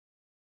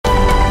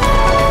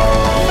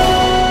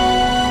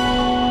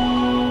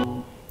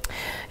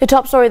The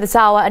top story this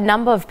hour, a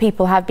number of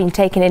people have been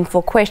taken in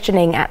for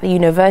questioning at the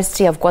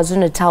University of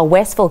KwaZulu-Natal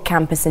Westville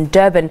campus in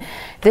Durban.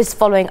 This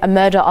following a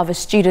murder of a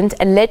student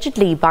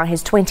allegedly by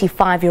his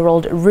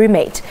 25-year-old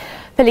roommate.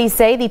 Police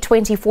say the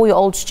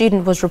 24-year-old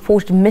student was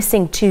reported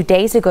missing 2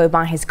 days ago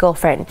by his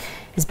girlfriend.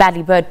 His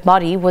badly burnt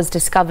body was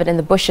discovered in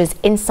the bushes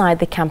inside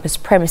the campus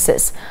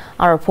premises.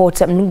 Our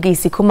reporter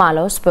Mlungisi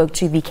Khumalo spoke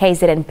to the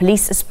UKZN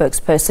police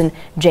spokesperson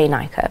Jay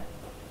Naicker.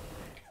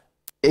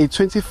 A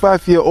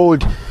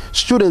 25-year-old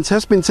student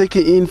has been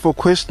taken in for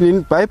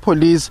questioning by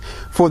police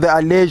for the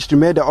alleged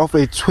murder of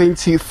a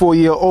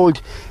 24-year-old.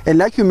 And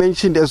like you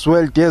mentioned as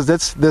well,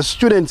 that the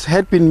student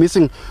had been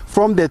missing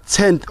from the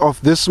 10th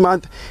of this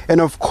month. And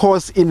of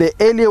course, in the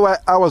earlier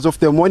hours of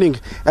the morning,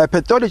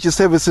 pathology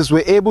services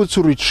were able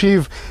to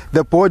retrieve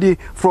the body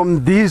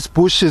from these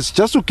bushes.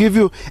 Just to give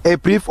you a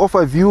brief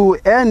overview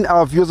and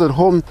our viewers at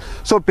home.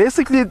 So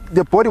basically,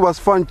 the body was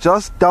found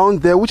just down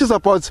there, which is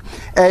about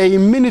a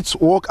minute's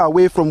walk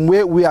away from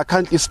where we are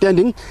currently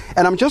standing.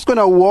 And I'm just going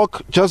to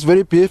walk just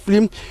very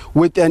briefly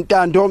with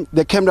Ntando,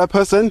 the camera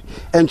person,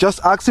 and just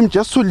ask him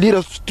just to lead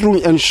us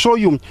through and show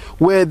you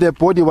where the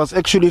body was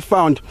actually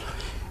found.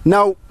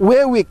 Now,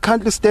 where we're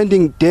currently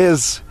standing,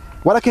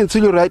 what I can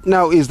tell you right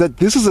now is that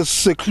this is a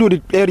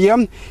secluded area.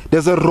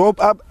 There's a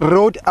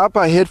road up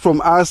ahead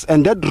from us,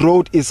 and that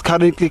road is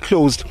currently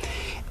closed.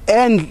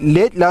 And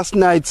late last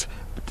night,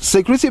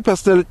 security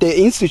personnel at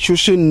the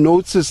institution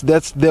noticed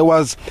that there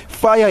was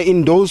fire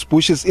in those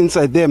bushes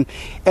inside them,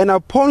 and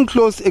upon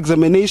close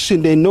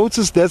examination they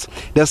noticed that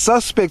the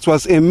suspect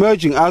was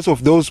emerging out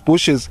of those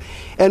bushes.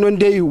 And when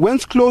they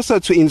went closer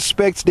to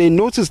inspect, they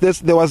noticed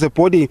that there was a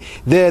body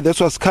there that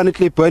was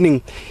currently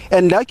burning.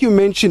 And like you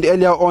mentioned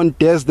earlier on,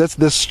 that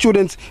the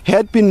student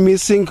had been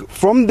missing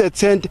from the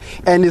tent,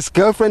 and his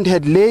girlfriend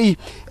had laid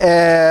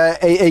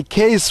a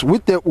case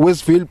with the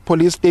Westville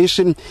police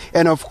station.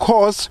 And of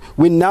course,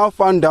 we now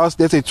found out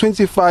that a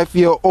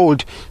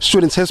 25-year-old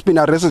student has been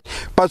arrested.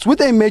 But with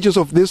the emergence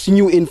of this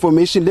new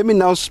information, let me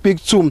now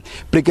speak to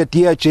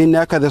Brigadier Jay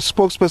Naicker, the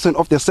spokesperson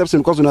of the SABC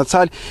in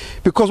KwaZulu-Natal,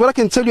 because what I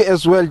can tell you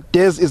as well,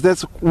 is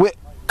that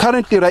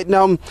currently right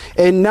now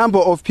a number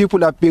of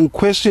people are being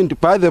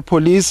questioned by the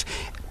police.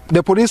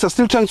 The police are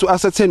still trying to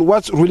ascertain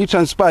what's really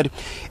transpired.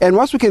 And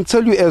what we can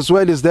tell you as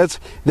well is that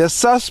the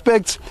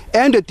suspect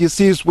and the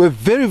deceased were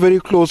very, very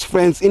close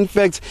friends. In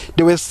fact,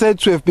 they were said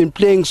to have been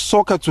playing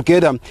soccer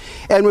together.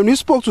 And when we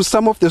spoke to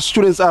some of the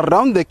students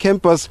around the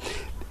campus,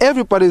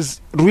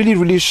 everybody's really,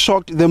 really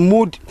shocked. The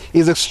mood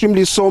is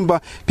extremely somber.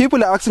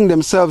 People are asking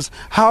themselves,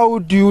 how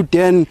do you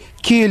then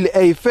kill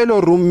a fellow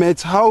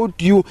roommate? How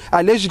do you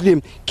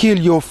allegedly kill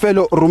your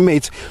fellow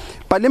roommate?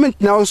 But let me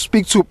now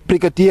speak to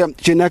Brigadier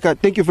Jay Naicker.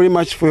 Thank you very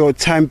much for your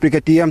time,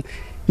 Brigadier.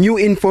 New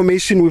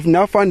information, we've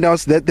now found out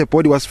that the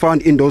body was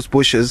found in those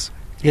bushes.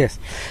 Yes,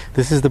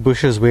 this is the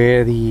bushes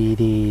where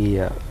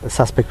the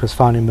suspect was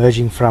found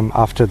emerging from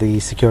after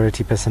the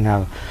security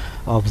personnel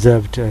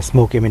observed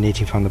smoke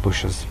emanating from the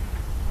bushes.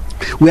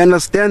 We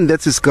understand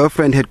that his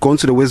girlfriend had gone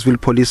to the Westville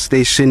police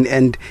station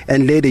and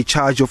laid a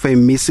charge of a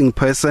missing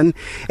person.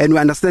 And we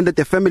understand that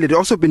the family had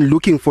also been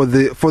looking for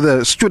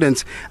the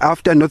student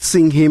after not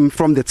seeing him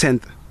from the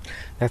 10th.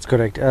 That's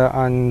correct.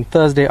 On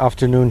Thursday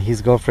afternoon,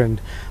 his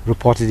girlfriend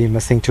reported him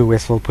missing to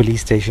Westville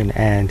police station,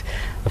 and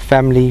the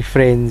family,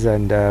 friends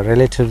and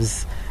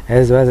relatives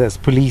as well as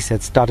police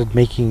had started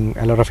making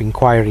a lot of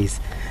inquiries.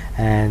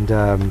 And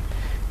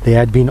they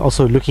had been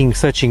also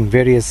searching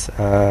various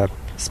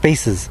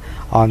spaces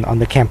on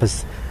the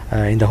campus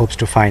in the hopes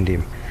to find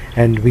him,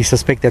 and we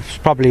suspect that's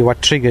probably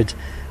what triggered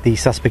the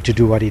suspect to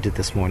do what he did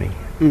this morning.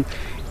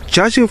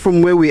 Judging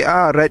from where we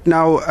are right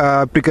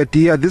now,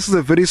 Brigadier, this is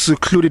a very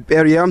secluded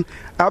area.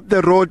 Up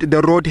the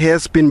road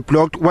has been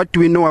blocked. What do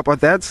we know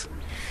about that?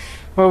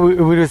 Well,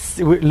 we're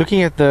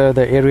looking at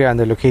the area and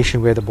the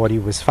location where the body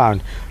was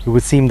found. It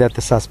would seem that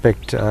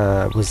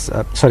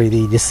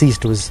the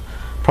deceased was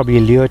probably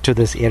lured to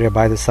this area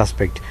by the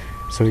suspect,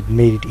 so it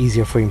made it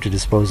easier for him to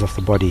dispose of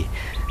the body.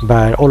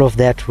 But all of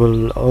that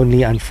will only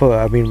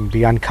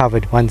be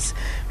uncovered once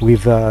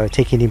we've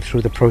taken him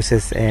through the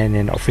process, and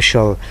an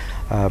official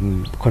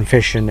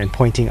confession and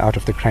pointing out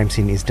of the crime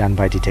scene is done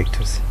by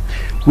detectives.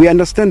 We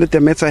understand that the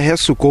matter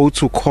has to go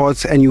to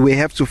court and you will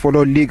have to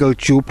follow legal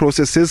due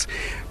processes.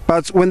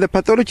 But when the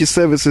pathology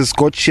services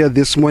got here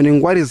this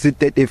morning, what is it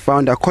that they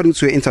found according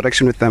to your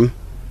interaction with them?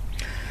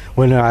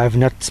 Well, no, I have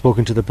not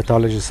spoken to the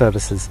pathology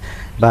services,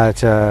 but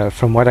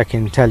from what I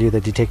can tell you,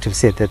 the detective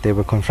said that they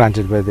were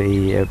confronted with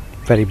a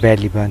very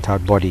badly burnt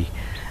out body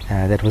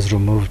that was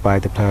removed by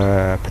the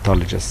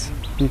pathologist.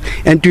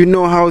 And do you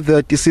know how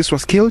the deceased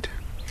was killed?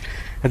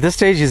 At this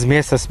stage is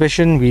mere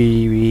suspicion.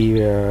 We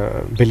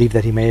believe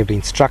that he may have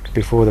been struck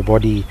before the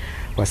body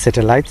was set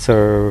alight.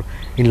 So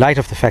in light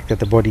of the fact that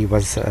the body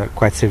was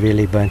quite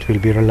severely burnt, we'll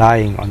be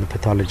relying on the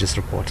pathologist's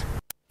report.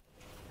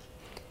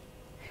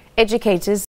 Educators